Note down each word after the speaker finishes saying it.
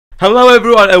Hello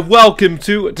everyone and welcome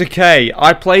to Decay.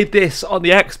 I played this on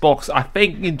the Xbox, I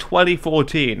think in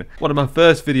 2014. One of my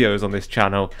first videos on this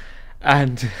channel.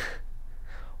 And,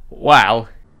 well...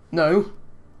 No.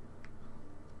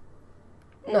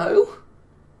 No.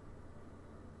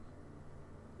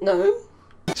 No.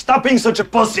 Stop being such a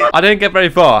pussy! I didn't get very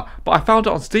far, but I found it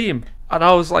on Steam. And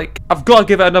I was like, I've got to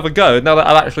give it another go now that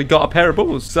I've actually got a pair of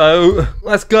balls. So,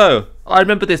 let's go. I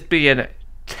remember this being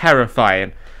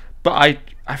terrifying. But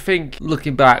I think,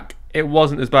 looking back, it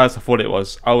wasn't as bad as I thought it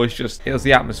was. It was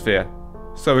the atmosphere.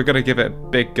 So we're going to give it a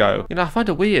big go. You know, I find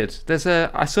it weird.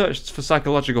 I searched for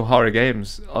psychological horror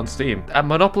games on Steam. And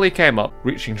Monopoly came up.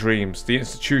 Reaching Dreams, the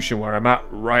institution where I'm at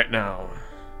right now.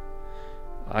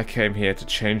 I came here to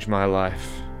change my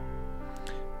life.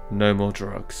 No more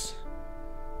drugs.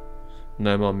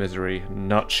 No more misery.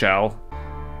 Nutshell.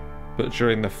 But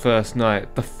during the first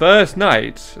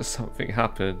night, something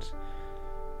happened.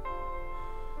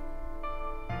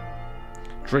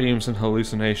 Dreams and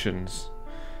hallucinations.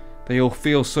 They all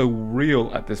feel so real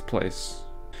at this place.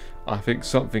 I think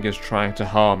something is trying to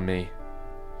harm me.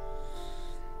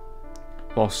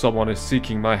 While someone is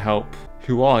seeking my help.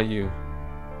 Who are you?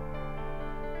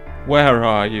 Where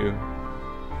are you?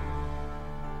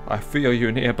 I feel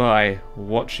you nearby,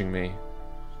 watching me.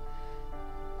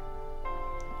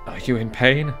 Are you in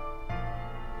pain?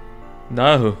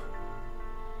 No.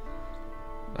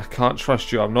 I can't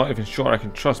trust you. I'm not even sure I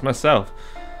can trust myself.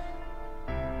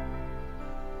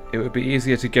 It would be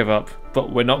easier to give up,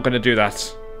 but we're not going to do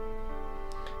that.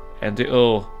 End it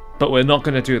all, but we're not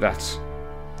going to do that.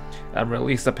 And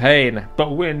release the pain,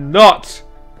 but we're not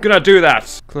going to do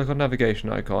that. Click on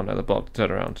navigation icon at the bottom to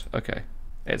turn around. Okay.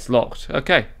 It's locked.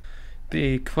 Okay.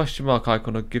 The question mark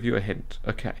icon will give you a hint.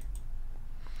 Okay.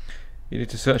 You need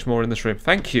to search more in this room.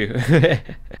 Thank you.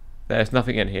 There's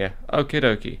nothing in here. Okie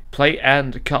dokie. Plate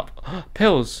and cup.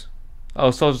 Pills. I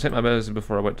was told to take my medicine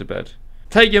before I went to bed.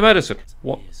 Take your medicine.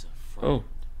 What? Oh,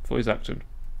 thought he's acting.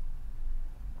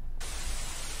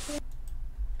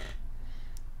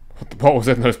 What was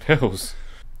in those pills?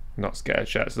 I'm not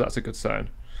scared yet, so that's a good sign,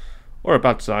 or a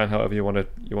bad sign, however you want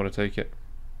to take it.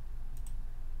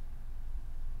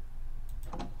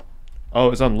 Oh,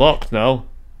 it's unlocked now.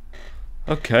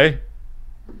 Okay.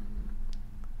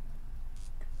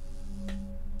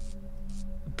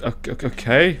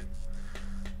 Okay.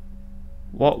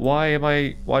 What? Why am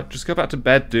I? Why? Just go back to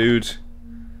bed, dude.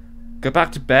 Go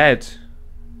back to bed.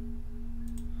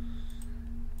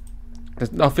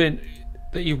 There's nothing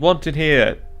that you want in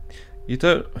here. You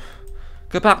don't.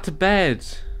 Go back to bed.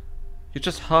 You're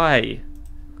just high.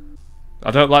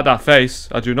 I don't like that face.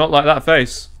 I do not like that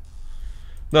face.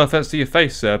 No offense to your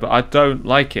face, sir, but I don't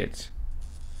like it.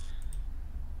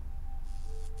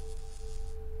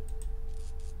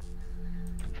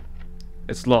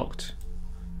 It's locked.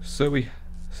 So we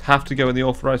have to go in the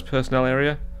authorized personnel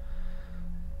area.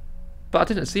 But I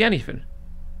didn't see anything.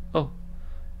 Oh.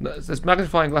 There's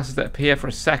magnifying glasses that appear for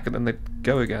a second and they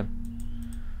go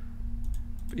again.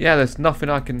 But yeah, there's nothing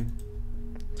I can...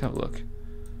 Let's have a look.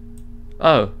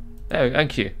 Oh. There,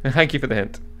 thank you. Thank you for the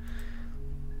hint.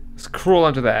 Let's crawl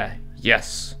under there.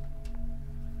 Yes.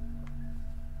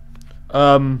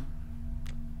 No.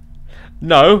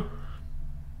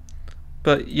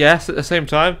 But yes, at the same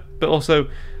time. But also,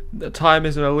 time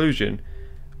is an illusion.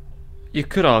 You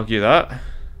could argue that.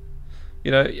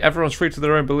 You know, everyone's free to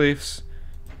their own beliefs.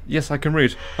 Yes, I can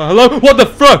read. Oh, hello? What the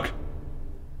fuck?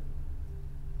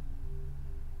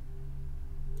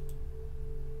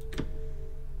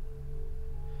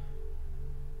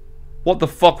 What the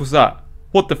fuck was that?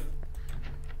 What the...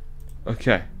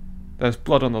 Okay. There's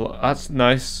blood on the... That's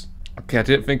nice. Okay, I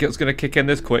didn't think it was going to kick in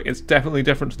this quick. It's definitely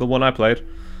different to the one I played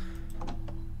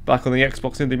back on the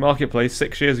Xbox Indie Marketplace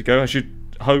 6 years ago, I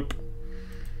should hope.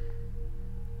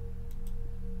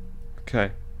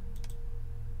 Okay.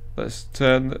 Let's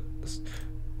turn...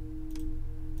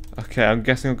 Okay, I'm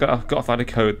guessing I've got to find a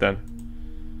code then.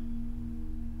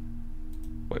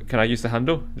 Wait, can I use the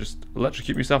handle? Just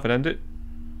electrocute myself and end it?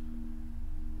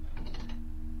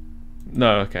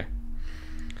 No, okay.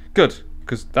 Good,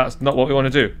 because that's not what we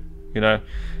want to do, you know.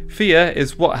 Fear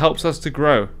is what helps us to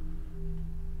grow.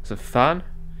 It's a fan?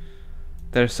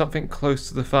 There's something close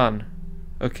to the fan.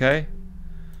 Okay.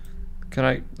 Can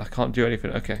I can't do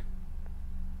anything. Okay.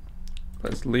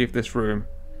 Let's leave this room.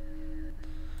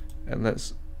 And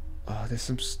let's... Oh, there's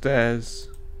some stairs.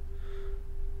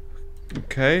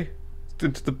 Okay.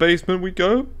 Into the basement we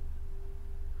go.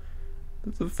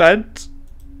 There's a vent.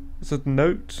 There's a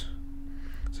note.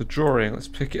 It's a drawing. Let's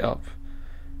pick it up.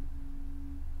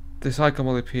 This icon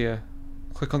will appear.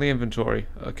 Click on the inventory.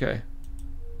 Okay.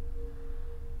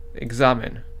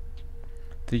 Examine.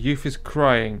 The youth is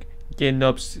crying.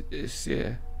 Ynobs is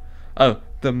here. Oh,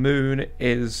 the moon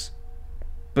is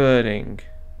burning.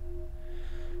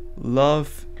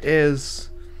 Love is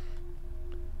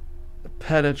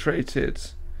penetrated.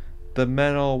 The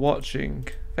men are watching.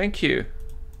 Thank you.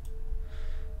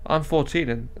 I'm 14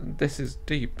 and this is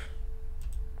deep.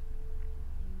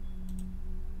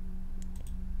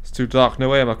 It's too dark. No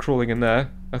way am I crawling in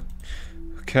there.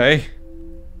 Okay.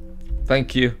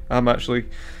 Thank you. I'm actually...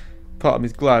 part of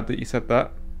me's glad that you said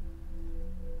that.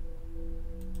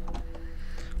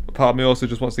 But part of me also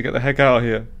just wants to get the heck out of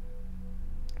here.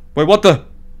 Wait, what the?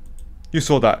 You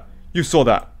saw that. You saw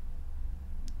that.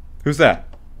 Who's there?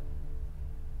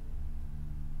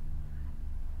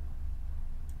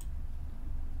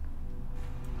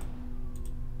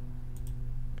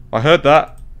 I heard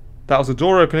that. That was a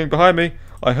door opening behind me.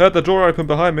 I heard the door open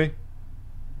behind me.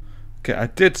 Okay, I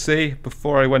did see,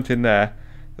 before I went in there,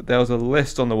 that there was a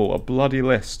list on the wall. A bloody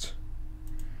list.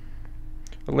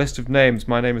 A list of names.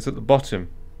 My name is at the bottom.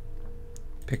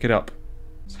 Pick it up.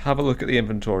 Let's have a look at the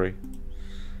inventory.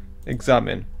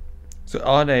 Examine. So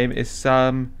our name is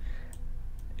Sam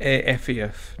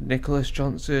Effieff, Nicholas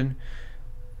Johnson,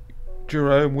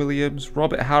 Jerome Williams,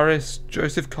 Robert Harris,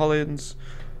 Joseph Collins.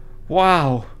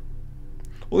 Wow.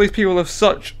 All these people have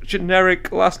such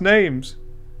generic last names.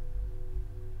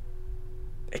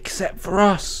 Except for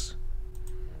us.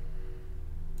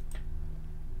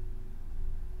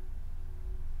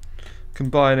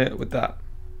 Combine it with that.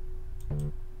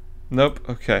 Nope,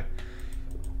 okay.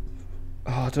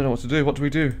 Oh, I don't know what to do. What do we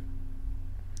do?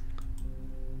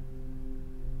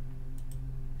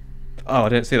 Oh, I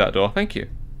didn't see that door. Thank you.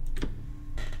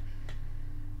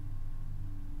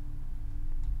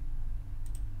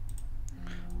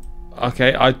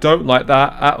 Okay, I don't like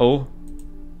that at all.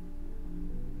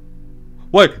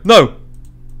 Wait, no!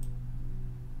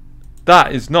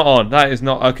 That is not on. That is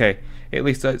not... Okay, at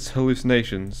least that's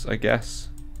hallucinations, I guess.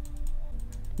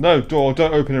 No, door,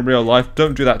 don't open in real life.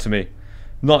 Don't do that to me.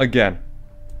 Not again.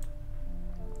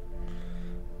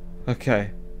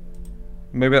 Okay.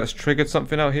 Maybe that's triggered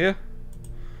something out here?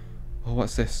 Oh,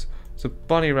 what's this? It's a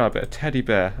bunny rabbit, a teddy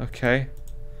bear. Okay.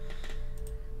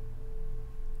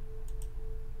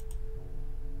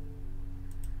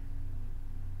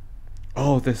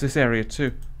 Oh, there's this area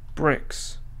too.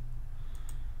 Bricks.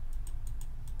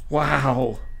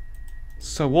 Wow.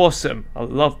 So awesome. I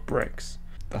love bricks.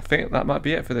 I think that might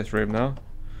be it for this room now.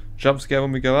 Jump scare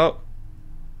when we go out?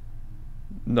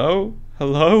 No?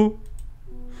 Hello?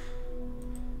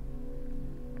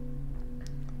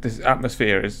 This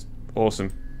atmosphere is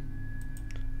awesome.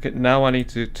 Okay, now I need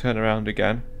to turn around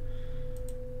again.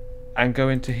 And go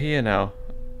into here now.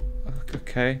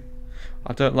 Okay.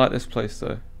 I don't like this place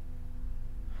though.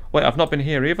 Wait, I've not been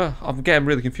here either? I'm getting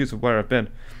really confused with where I've been.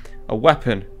 A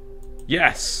weapon.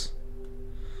 Yes!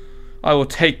 I will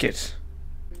take it.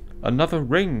 Another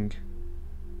ring.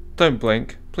 Don't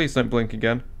blink. Please don't blink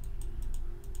again.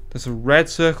 There's a red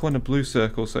circle and a blue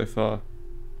circle so far.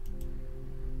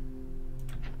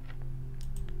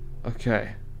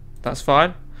 Okay. That's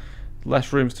fine.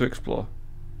 Less rooms to explore.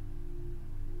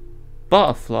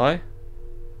 Butterfly?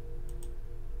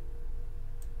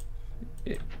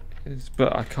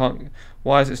 But I can't...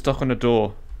 Why is it stuck on a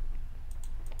door?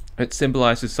 It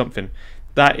symbolises something.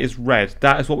 That is red.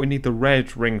 That is what we need the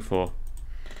red ring for.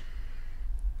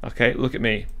 Okay, look at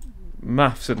me.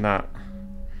 Maths and that.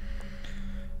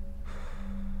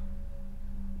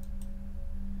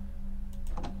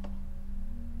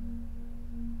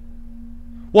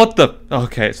 What the...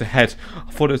 Okay, it's a head. I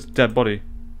thought it was a dead body.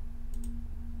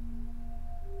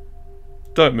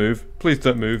 Don't move. Please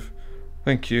don't move.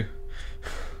 Thank you.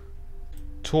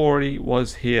 Tory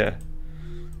was here.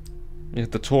 Yeah,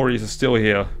 the Tories are still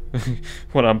here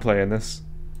when I'm playing this.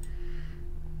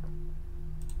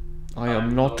 I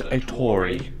am not a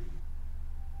Tory.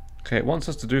 Okay, it wants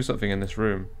us to do something in this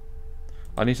room.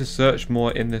 I need to search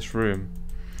more in this room.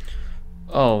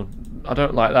 Oh, I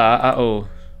don't like that at all.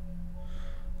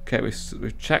 Okay,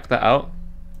 we've checked that out.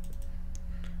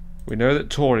 We know that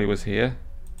Tory was here.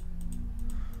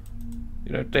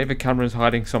 You know, David Cameron's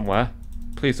hiding somewhere.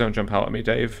 Please don't jump out at me,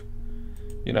 Dave.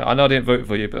 You know, I know I didn't vote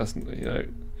for you, but that's, you know,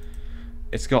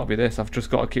 it's got to be this. I've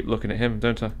just got to keep looking at him,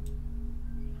 don't I?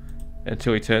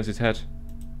 Until he turns his head.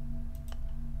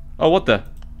 Oh, what the?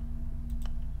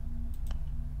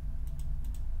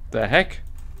 The heck?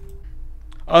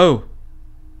 Oh.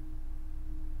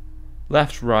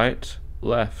 Left, right,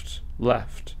 left,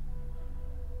 left.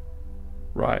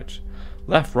 Right.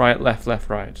 Left, right, left, left,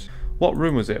 right. What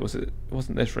room was it? It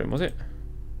wasn't this room, was it?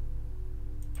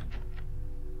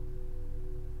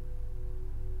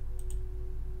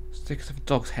 Stickers of a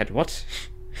dog's head, what?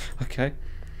 Okay.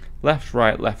 Left,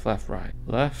 right, left, left, right.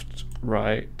 Left,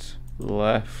 right,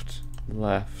 left,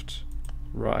 left,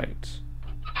 right.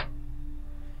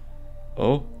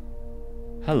 Oh.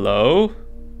 Hello.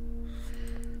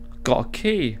 Got a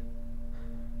key.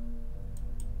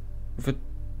 With a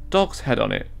dog's head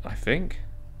on it, I think.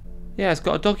 Yeah, it's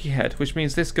got a doggy head, which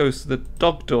means this goes to the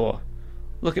dog door.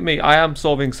 Look at me, I am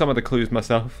solving some of the clues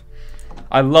myself.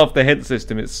 I love the hint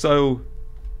system, it's so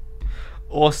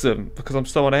awesome because I'm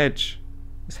so on edge.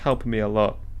 It's helping me a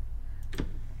lot.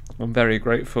 I'm very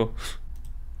grateful.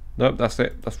 Nope, that's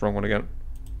it. That's the wrong one again.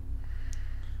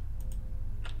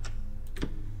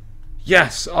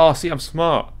 Yes! Oh, see, I'm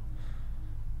smart.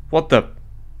 What the?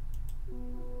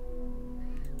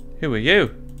 Who are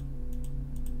you?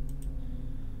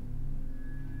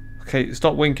 Okay,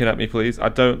 stop winking at me, please. I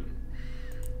don't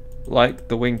like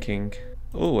the winking.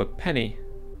 Oh, a penny.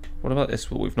 What about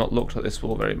this wall? We've not looked at this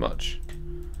wall very much.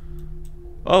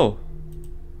 Oh.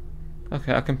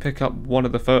 Okay, I can pick up one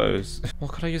of the photos.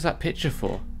 What could I use that picture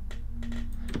for?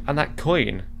 And that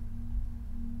coin.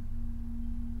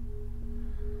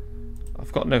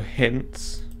 I've got no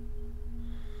hints.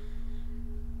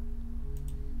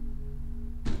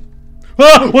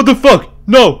 Ah! What the fuck?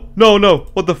 No! No, no!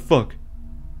 What the fuck?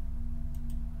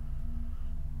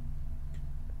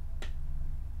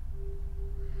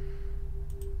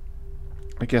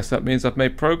 I guess that means I've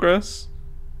made progress.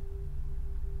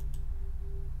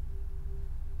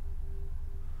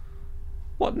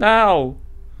 What now?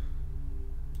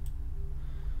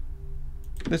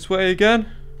 This way again?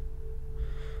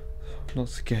 I'm not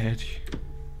scared.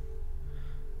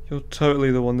 You're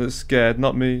totally the one that's scared,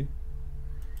 not me.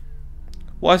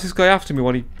 Why is this guy after me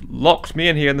when he locked me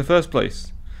in here in the first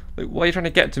place? Like, why are you trying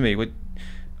to get to me?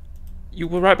 You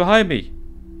were right behind me.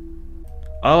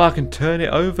 Oh, I can turn it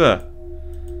over.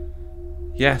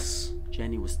 Yes.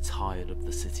 Jenny was tired of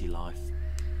the city life.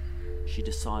 She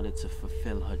decided to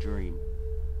fulfill her dream.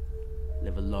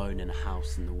 Live alone in a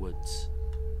house in the woods,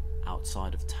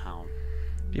 outside of town.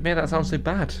 You made that sound so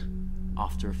bad.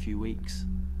 After a few weeks,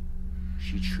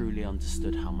 she truly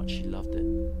understood how much she loved it.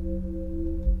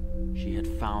 She had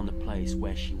found a place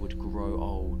where she would grow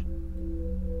old.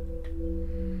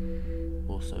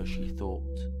 Or so she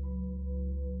thought.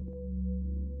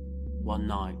 One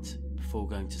night, before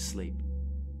going to sleep,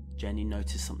 Jenny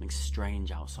noticed something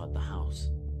strange outside the house.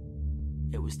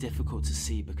 It was difficult to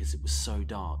see because it was so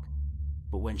dark,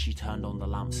 but when she turned on the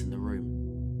lamps in the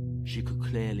room, she could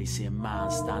clearly see a man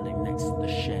standing next to the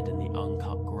shed in the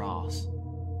uncut grass.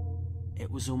 It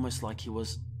was almost like he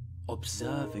was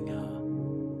observing her,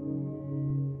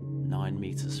 9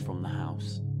 meters from the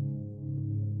house.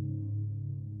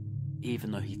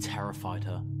 Even though he terrified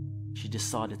her, she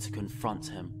decided to confront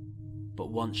him,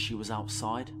 but once she was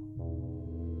outside,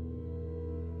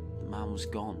 the man was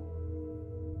gone.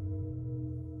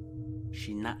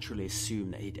 She naturally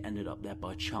assumed that he'd ended up there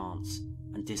by chance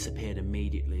and disappeared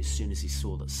immediately as soon as he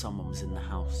saw that someone was in the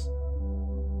house.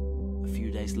 A few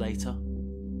days later,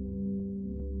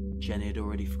 Jenny had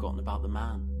already forgotten about the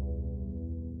man.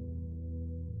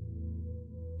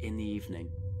 In the evening,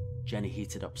 Jenny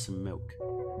heated up some milk.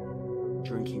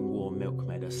 Drinking warm milk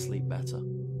made her sleep better.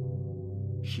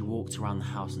 She walked around the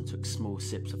house and took small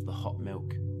sips of the hot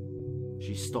milk.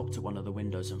 She stopped at one of the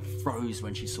windows and froze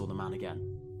when she saw the man again.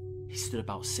 He stood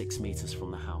about 6 meters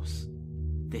from the house.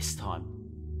 This time,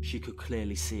 she could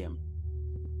clearly see him.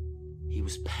 He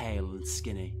was pale and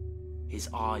skinny. His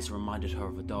eyes reminded her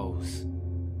of a doll's.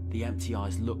 The empty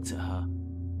eyes looked at her,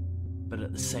 but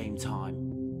at the same time,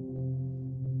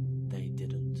 they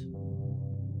didn't.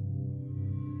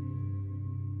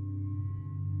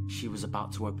 She was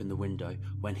about to open the window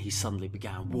when he suddenly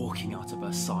began walking out of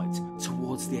her sight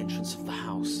towards the entrance of the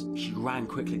house. She ran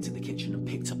quickly to the kitchen and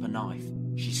picked up a knife.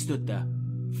 She stood there,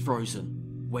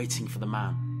 frozen, waiting for the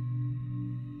man.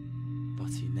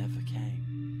 But he never came.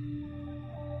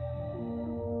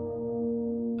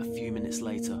 A few minutes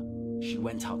later, she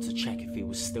went out to check if he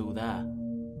was still there.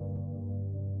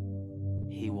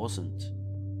 He wasn't.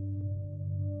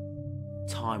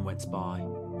 Time went by,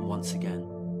 and once again,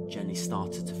 Jenny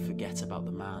started to forget about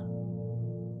the man.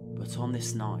 But on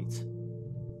this night,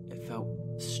 it felt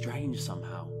strange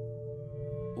somehow,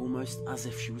 almost as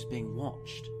if she was being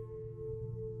watched.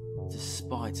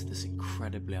 Despite this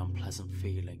incredibly unpleasant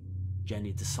feeling,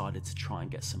 Jenny decided to try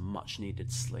and get some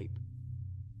much-needed sleep.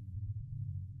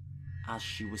 As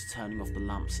she was turning off the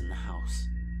lamps in the house,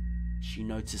 she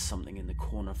noticed something in the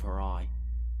corner of her eye.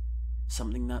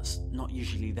 Something that's not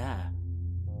usually there.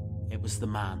 It was the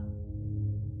man.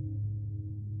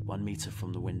 1 meter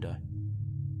from the window.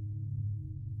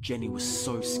 Jenny was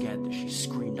so scared that she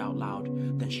screamed out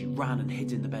loud, then she ran and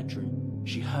hid in the bedroom.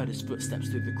 She heard his footsteps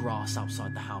through the grass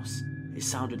outside the house. It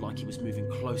sounded like he was moving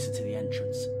closer to the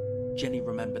entrance. Jenny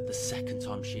remembered the second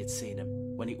time she had seen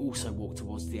him, when he also walked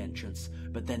towards the entrance,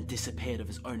 but then disappeared of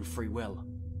his own free will.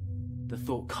 The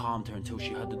thought calmed her until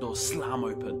she heard the door slam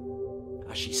open.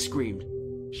 As she screamed,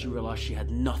 she realised she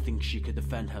had nothing she could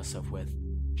defend herself with.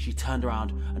 She turned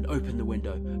around and opened the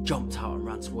window, jumped out and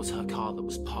ran towards her car that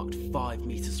was parked 5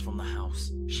 meters from the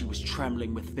house. She was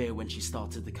trembling with fear when she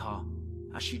started the car.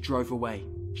 As she drove away,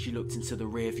 she looked into the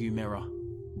rearview mirror.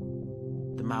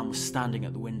 The man was standing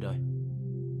at the window,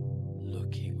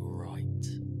 looking right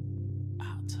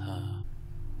at her.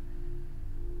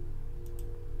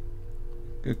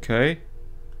 Okay.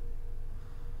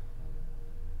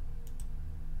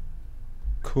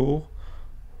 Cool.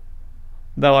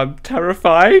 Now I'm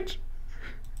terrified.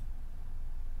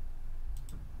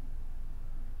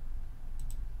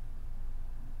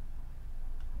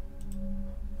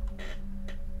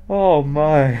 Oh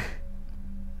my.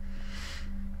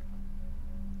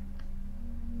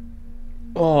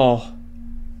 Oh.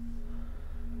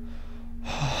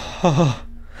 I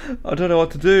don't know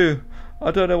what to do.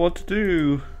 I don't know what to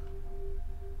do.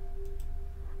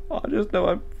 I just know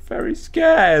I'm very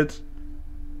scared.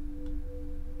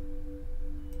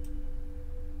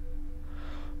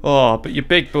 Oh, but your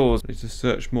big balls. I need to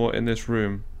search more in this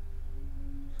room.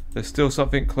 There's still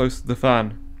something close to the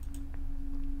fan.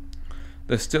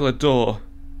 There's still a door.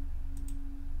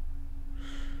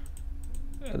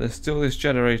 And there's still this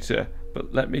generator.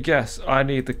 But let me guess, I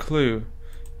need the clue.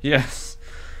 Yes.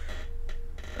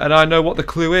 And I know what the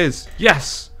clue is.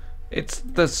 Yes! It's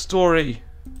the story.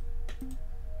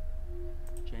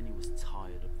 Jenny was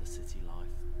tired of the city life.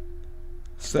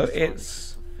 So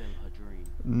it's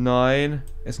 9.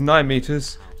 It's 9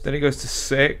 meters. Then it goes to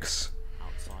 6.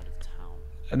 Outside of town.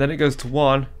 And then it goes to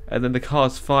 1. And then the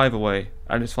car's 5 away.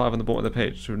 And it's 5 on the bottom of the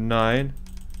page. So 9.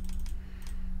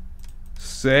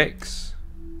 6.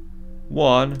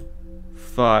 1.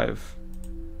 5.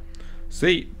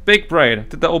 See? Big brain. I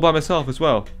did that all by myself as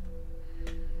well.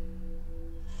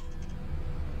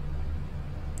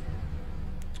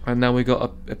 And now we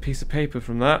got a piece of paper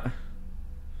from that.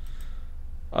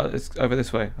 It's over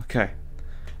this way. Okay.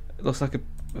 It looks like a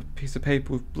piece of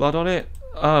paper with blood on it.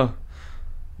 Oh.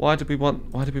 Why did we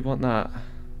want that? Why did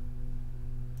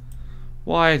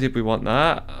we want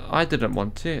that? I didn't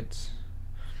want it.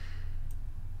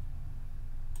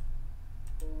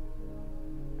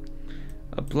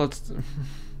 A blood.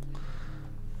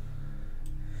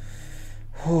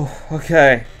 Oh,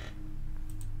 okay.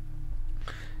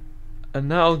 And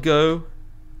now I'll go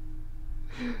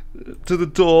to the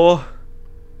door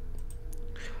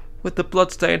with the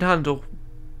bloodstained handle.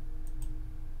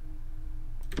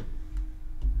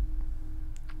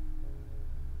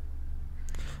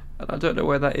 And I don't know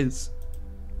where that is.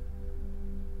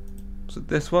 Is it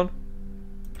this one?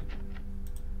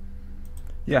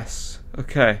 Yes.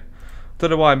 Okay. Don't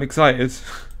know why I'm excited.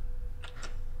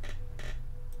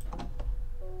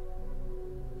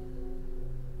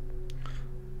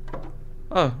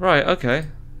 Oh, right, okay.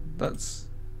 That's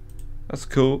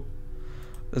cool.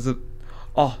 There's a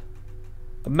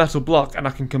metal block, and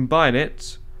I can combine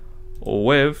it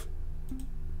with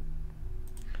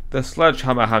the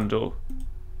sledgehammer handle.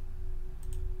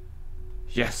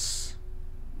 Yes.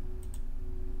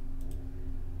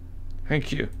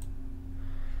 Thank you.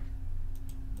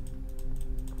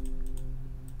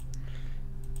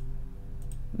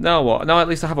 Now what? Now at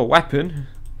least I have a weapon.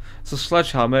 It's a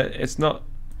sledgehammer. It's not...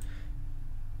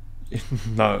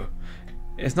 No.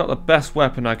 It's not the best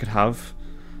weapon I could have.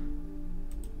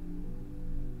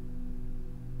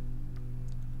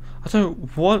 I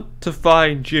don't want to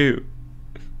find you.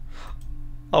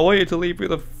 I want you to leave me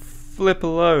the flip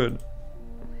alone.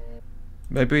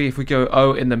 Maybe if we go...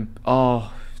 Oh, in the...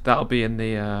 Oh, that'll be in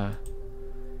the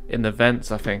vents,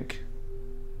 I think.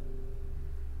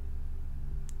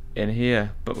 In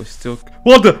here, but we're still...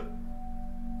 What the...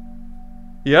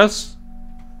 Yes?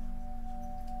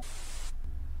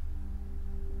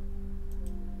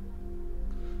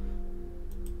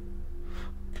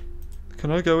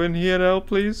 Can I go in here now,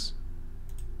 please?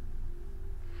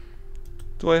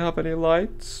 Do I have any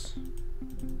lights?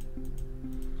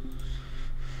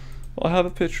 I have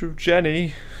a picture of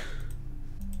Jenny.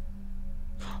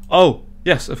 Oh,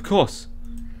 yes, of course.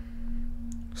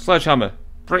 Sledgehammer.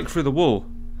 Break through the wall.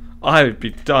 I would be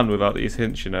done without these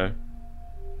hints, you know.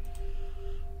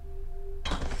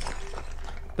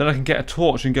 Then I can get a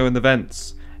torch and go in the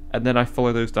vents. And then I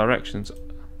follow those directions.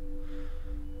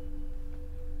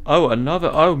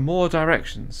 Oh, more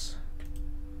directions.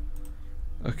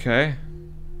 Okay.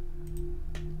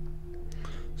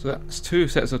 So that's 2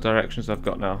 sets of directions I've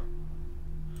got now.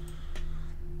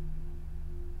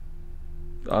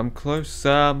 I'm close,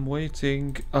 Sam.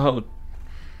 Waiting. Oh.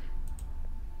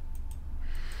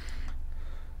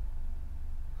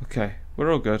 Okay,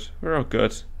 we're all good. We're all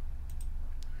good.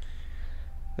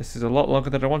 This is a lot longer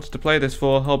than I wanted to play this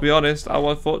for. I'll be honest. I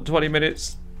want for 20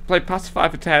 minutes. Played past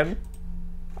 5 or 10.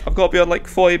 I've got to be on like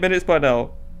 40 minutes by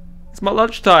now. It's my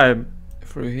lunchtime.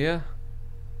 Through here.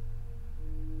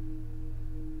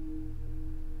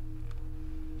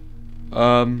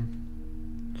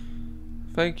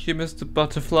 Thank you, Mr.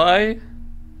 Butterfly.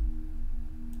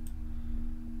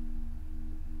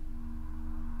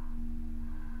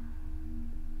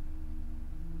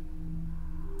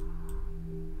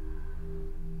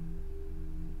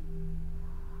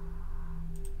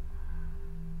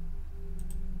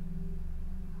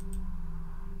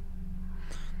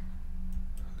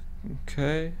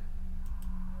 Okay.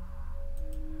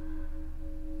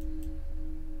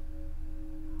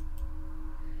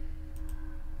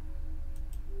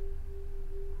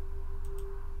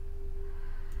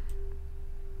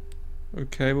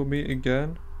 Okay, we'll meet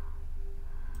again.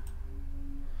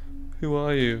 Who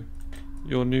are you?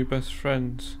 Your new best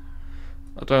friend.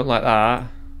 I don't like that.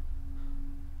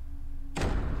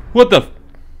 What the f—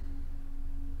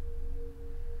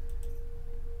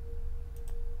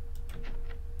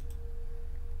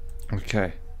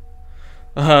 Okay.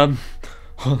 No,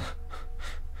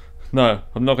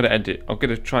 I'm not going to end it. I'm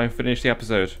going to try and finish the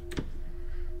episode.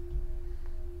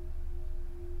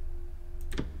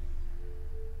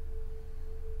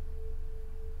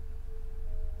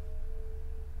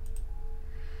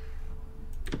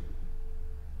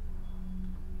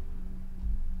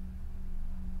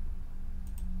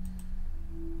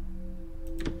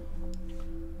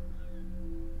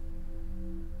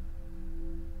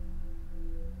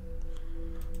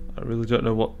 I really don't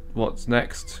know what's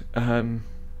next. All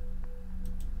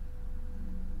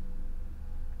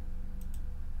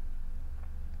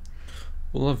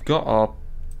I've got are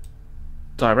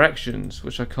directions,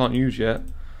 which I can't use yet.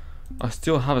 I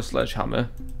still have a sledgehammer,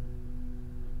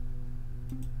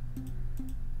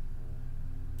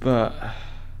 but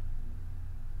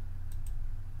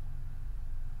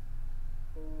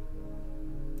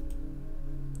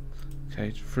okay,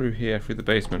 through here, through the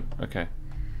basement. Okay.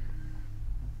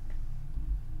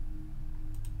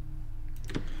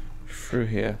 Through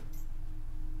here.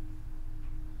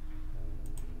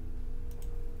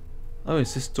 Oh,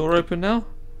 is this door open now?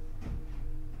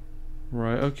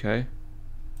 Right, okay.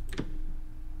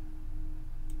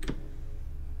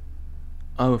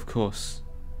 Oh, of course.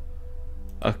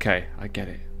 Okay, I get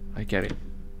it. I get it.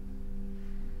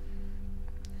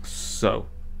 So.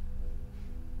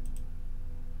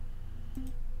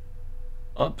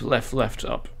 Up, left, left,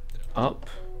 up. Up.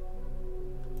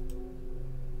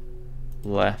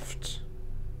 Left.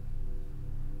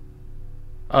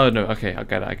 Oh no, okay, I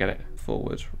get it, I get it.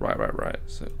 Forward, right, right, right.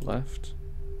 So left.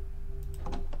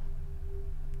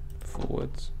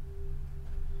 Forwards.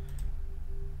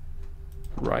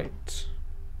 Right.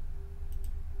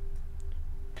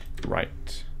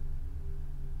 Right.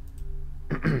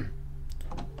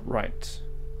 Right.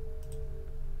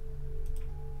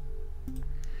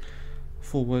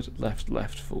 Forward, left,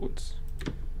 left, forwards.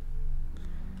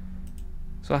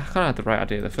 So I kind of had the right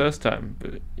idea the first time,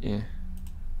 but yeah.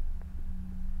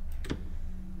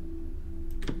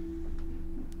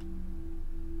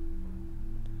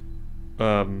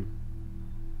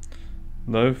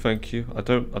 No, thank you. I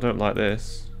don't like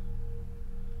this.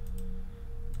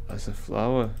 There's a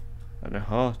flower and a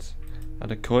heart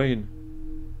and a coin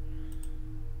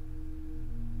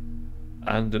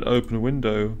and an open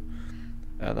window,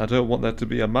 and I don't want there to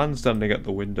be a man standing at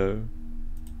the window.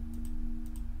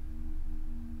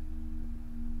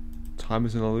 Time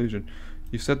is an illusion.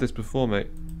 You've said this before, mate.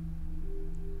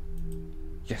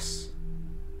 Yes.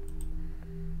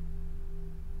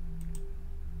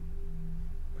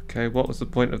 Okay, what was the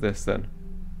point of this then?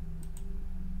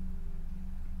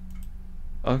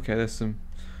 Okay, there's some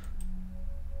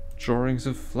drawings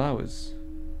of flowers.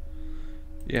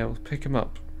 Yeah, we'll pick them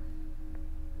up.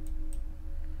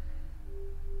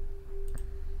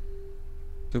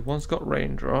 So one's got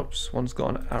raindrops, one's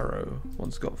got an arrow,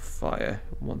 one's got fire,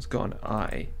 one's got an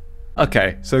eye.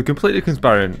 Okay, so completely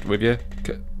transparent with you.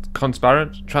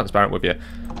 Transparent with you.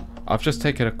 I've just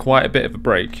taken quite a bit of a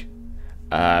break.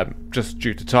 Just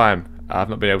due to time. I've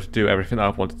not been able to do everything that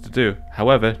I've wanted to do.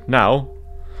 However, now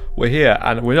we're here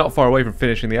and we're not far away from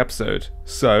finishing the episode,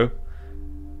 so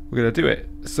we're gonna do it.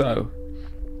 So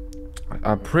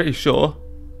I'm pretty sure,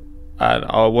 and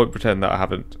I won't pretend that I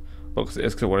haven't looked at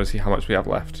this because I want to see how much we have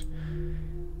left.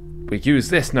 We use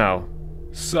this now.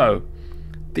 So,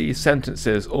 these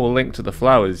sentences all link to the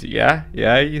flowers, yeah?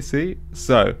 Yeah, you see?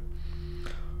 So,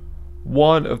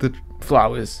 one of the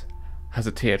flowers has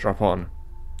a teardrop on,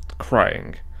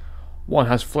 crying. One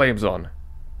has flames on,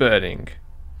 burning.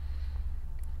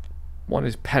 One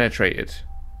is penetrated,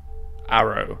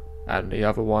 arrow. And the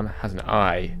other one has an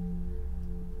eye,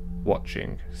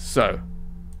 watching. So,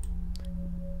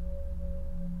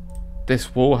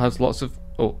 this wall has lots of...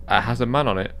 Oh, it has a man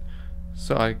on it.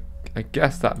 So I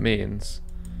guess that means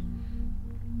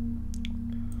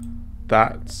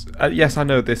that... yes, I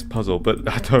know this puzzle, but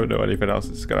I don't know anything else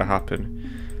that's going to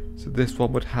happen. So this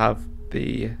one would have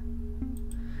the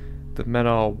men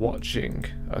are watching.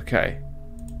 Okay.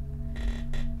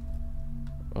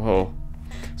 Oh.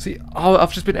 See,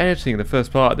 I've just been editing the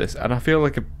first part of this, and I feel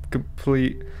like a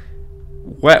complete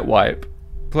wet wipe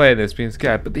playing this, being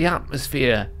scared. But the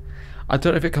atmosphere... I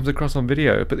don't know if it comes across on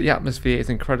video, but the atmosphere is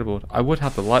incredible. I would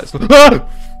have the lights on. Ah!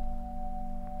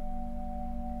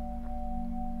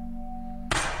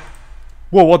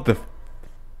 Whoa, what the...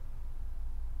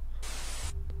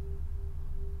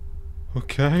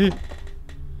 Okay.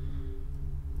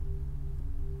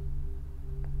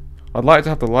 I'd like to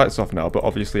have the lights off now, but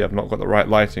obviously I've not got the right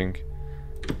lighting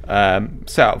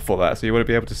set up for that, so you wouldn't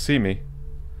be able to see me.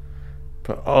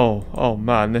 But oh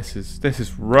man, this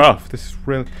is rough. This is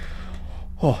really...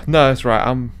 Oh no, that's right.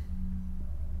 I'm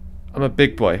a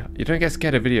big boy. You don't get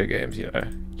scared of video games, you know.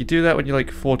 You do that when you're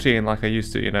like 14, like I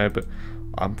used to, you know. But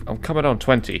I'm coming on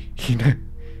 20, you know.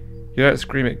 You don't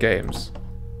scream at games.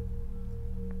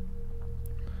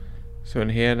 So in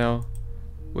here now,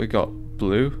 we got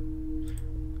blue.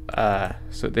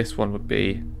 So this one would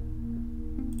be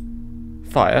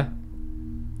fire,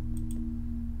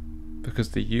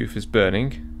 because the youth is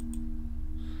burning,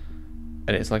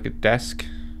 and it's like a desk.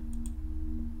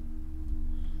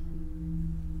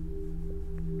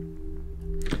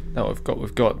 Now we've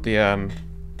got the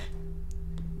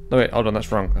no wait, hold on,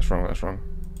 that's wrong.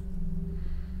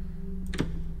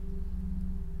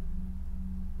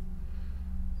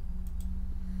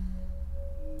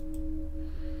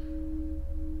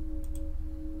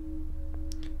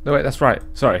 No wait, that's right.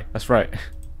 Sorry, that's right.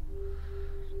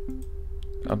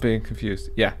 I'm being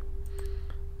confused. Yeah.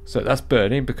 So that's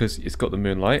burning because it's got the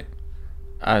moonlight,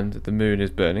 and the moon is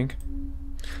burning.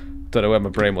 Don't know where my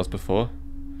brain was before.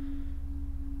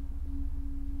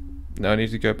 Now I need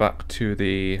to go back to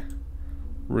the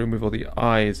room with all the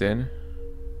eyes in.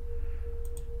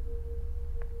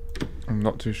 I'm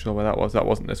not too sure where that was. That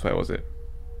wasn't this way, was it?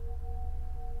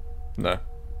 No.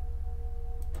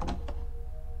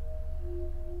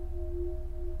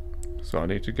 So I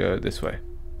need to go this way.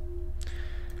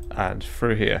 And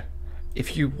through here.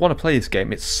 If you want to play this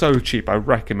game, it's so cheap, I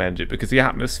recommend it, because the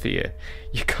atmosphere,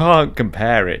 you can't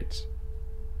compare it.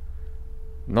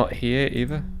 Not here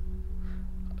either.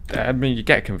 I mean, you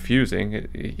get confusing,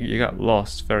 you get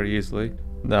lost very easily.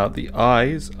 Now the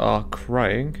eyes are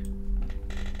crying.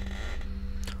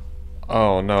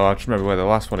 Oh no, I just remember where the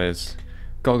last one is.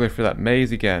 Gotta go through that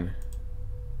maze again.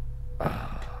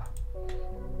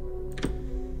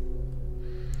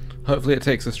 Hopefully it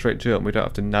takes a straight jump, we don't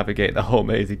have to navigate the whole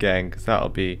maze again, because that'll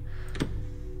be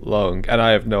long. And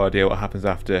I have no idea what happens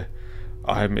after.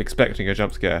 I'm expecting a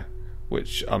jump scare,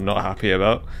 which I'm not happy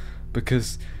about,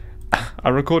 because I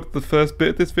recorded the first bit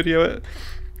of this video at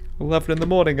 11 in the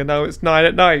morning and now it's 9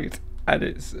 at night. And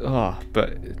it's...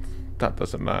 but that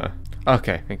doesn't matter.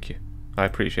 Okay, thank you. I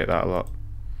appreciate that a lot.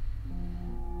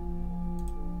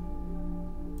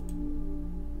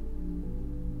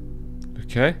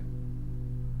 Okay.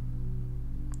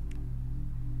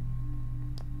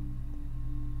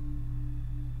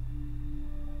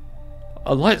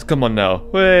 A light's come on now.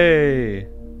 Way.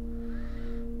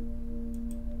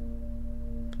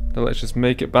 Now let's just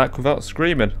make it back without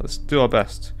screaming. Let's do our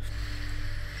best.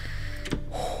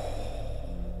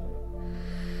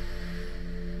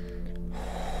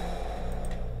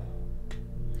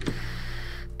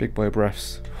 Big boy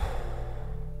breaths.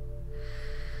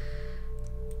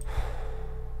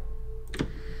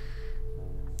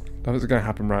 Nothing's going to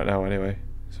happen right now anyway.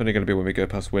 It's only going to be when we go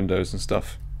past windows and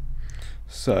stuff.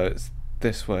 So it's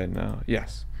this way now.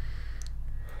 Yes.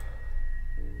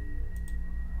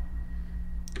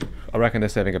 I reckon they're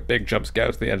saving a big jump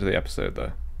scare to the end of the episode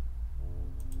though.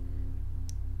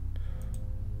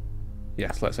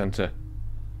 Yes, let's enter.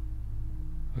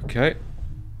 Okay.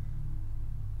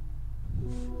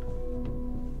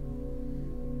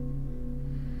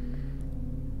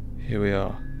 Here we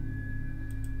are.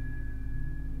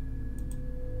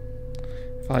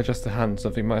 If I adjust the hand,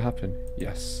 something might happen.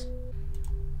 Yes.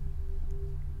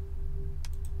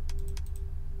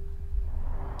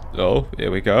 Oh,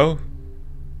 here we go.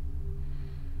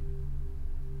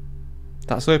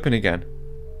 That's open again.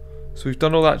 So we've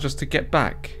done all that just to get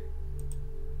back.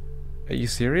 Are you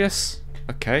serious?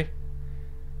 Okay.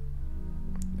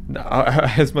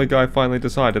 Has my guy finally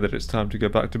decided that it's time to go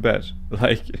back to bed?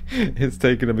 Like, it's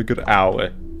taken him a good hour.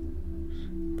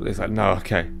 But he's like, no,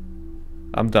 okay.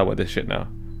 I'm done with this shit now.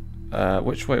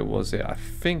 Which way was it? I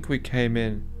think we came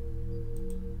in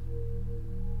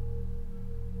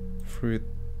through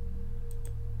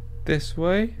this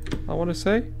way, I want to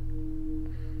say.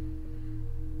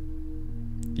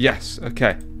 Yes,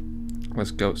 okay.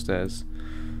 Let's go upstairs.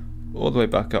 All the way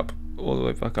back up. All the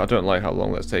way back up. I don't like how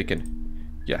long that's taken.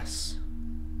 Yes.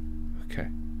 Okay.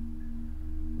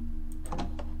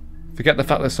 Forget the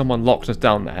fact that someone locked us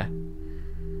down there.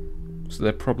 So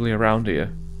they're probably around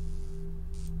here.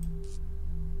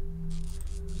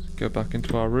 Let's go back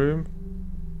into our room.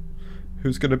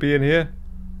 Who's going to be in here?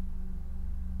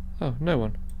 Oh, no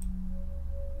one.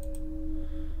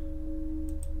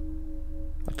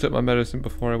 I took my medicine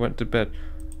before I went to bed.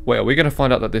 Wait, are we going to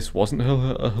find out that this wasn't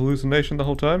a hallucination the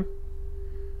whole time?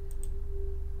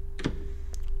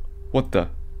 What the?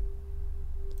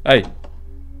 Hey!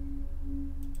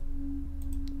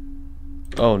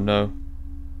 Oh no.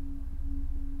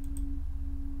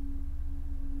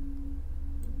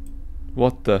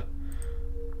 What the?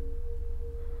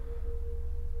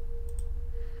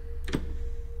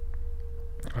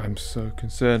 I'm so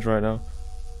concerned right now.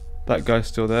 That guy's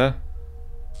still there.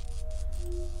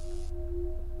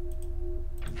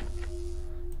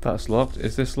 That's locked.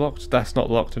 Is this locked? That's not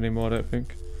locked anymore, I don't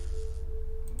think.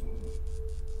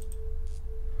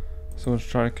 Someone's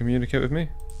trying to communicate with me.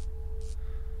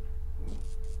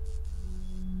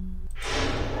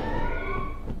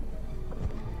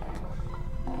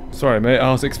 Sorry, mate.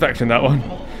 I was expecting that one.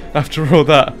 After all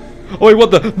that. Oh, wait,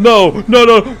 what the? No! No,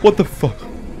 no! What the fuck?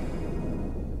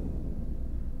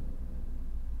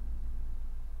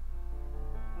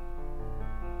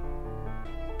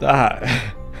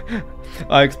 That...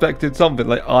 I expected something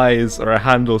like eyes or a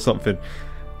hand or something.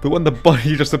 But when the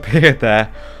body just appeared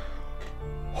there...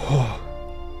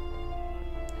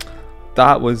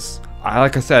 that was...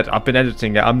 like I said, I've been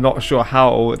editing it. I'm not sure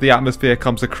how the atmosphere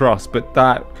comes across, but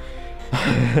that...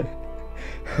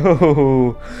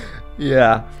 oh,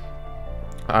 yeah.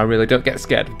 I really don't get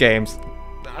scared of games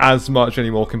as much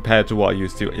anymore compared to what I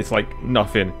used to. It's like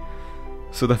nothing.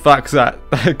 So the fact that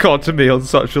it got to me on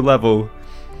such a level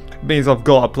means I've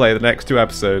got to play the next 2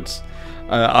 episodes.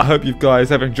 I hope you guys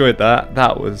have enjoyed that.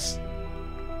 That was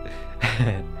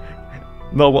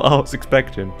not what I was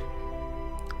expecting.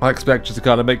 I expected to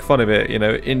kind of make fun of it, you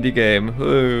know, indie game,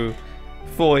 ooh,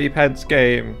 40p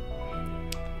game,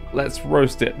 let's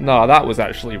roast it. No, that was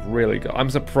actually really good. I'm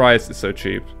surprised it's so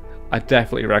cheap. I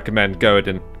definitely recommend going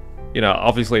and, you know,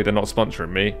 obviously they're not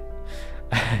sponsoring me,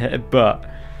 but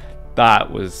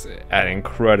that was an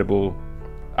incredible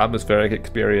atmospheric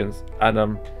experience.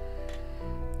 And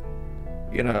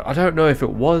you know, I don't know if it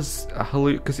was a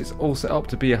because it's all set up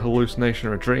to be a hallucination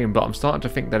or a dream, but I'm starting to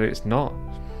think that it's not.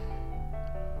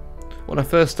 When I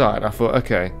first started, I thought,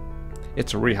 okay,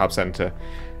 it's a rehab center.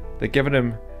 They're giving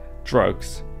him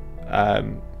drugs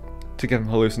to give him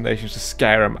hallucinations to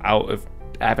scare him out of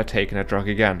ever taking a drug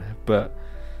again. But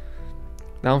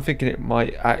now I'm thinking it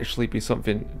might actually be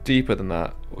something deeper than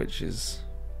that, which is,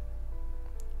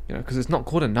 you know, because it's not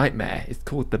called a nightmare, it's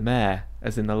called the Mare,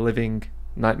 as in the living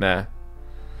nightmare.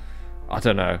 I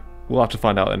don't know. We'll have to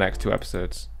find out in the next 2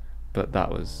 episodes. But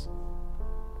that was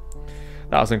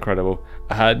incredible.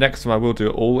 Next time I will do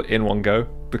it all in one go,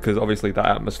 because obviously that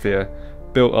atmosphere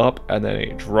built up and then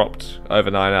it dropped over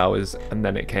 9 hours and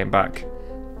then it came back.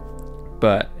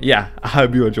 But yeah, I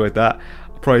hope you enjoyed that.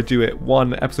 I'll probably do it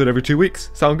 1 episode every 2 weeks.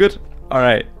 Sound good?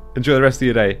 Alright, enjoy the rest of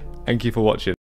your day. Thank you for watching.